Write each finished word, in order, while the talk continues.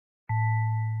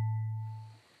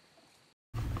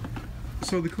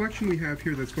So the collection we have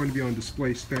here that's going to be on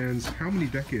display spans how many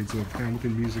decades of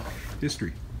Hamilton music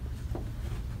history?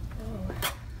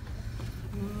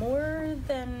 More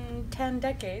than 10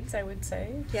 decades, I would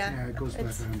say. Yeah, it goes back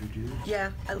 100 years.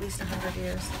 yeah, at least 100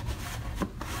 years.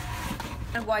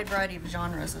 A wide variety of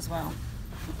genres as well.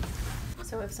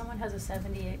 So if someone has a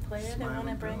 78 player they want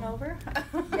to bring over,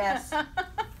 Yes.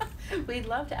 we'd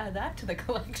love to add that to the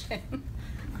collection.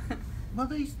 Well,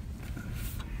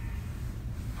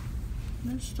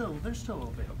 they're still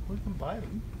available. We can buy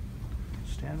them.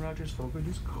 Stan Rogers,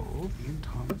 Fogarty's Cove, Ian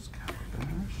Thomas,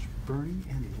 Calabash, Bernie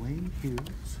and Elaine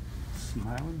Hughes,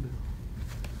 Smiling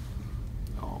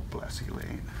Bill. Oh, bless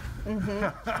Elaine.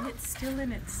 And it's still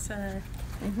in its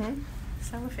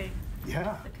cellophane.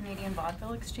 Yeah. The Canadian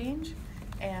Vaudeville Exchange,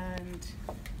 and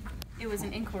it was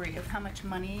an inquiry of how much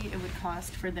money it would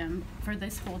cost for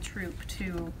this whole troupe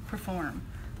to perform.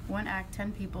 One act,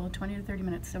 10 people, 20 to 30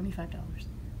 minutes, $75.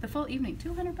 The full evening,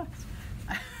 $200,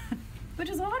 which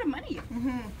is a lot of money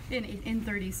in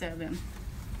 37.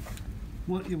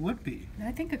 Well, it would be. And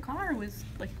I think a car was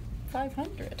like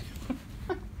 $500.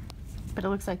 But it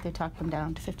looks like they talked them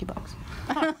down to $50.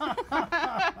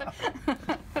 I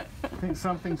think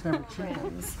some things never change.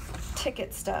 Rims,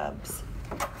 ticket stubs,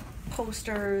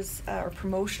 posters, or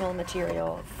promotional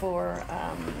material for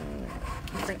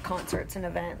different concerts and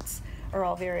events are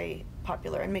all very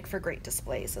popular and make for great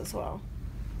displays as well.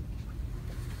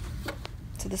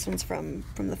 So this one's from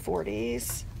the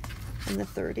 40s and the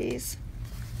 30s.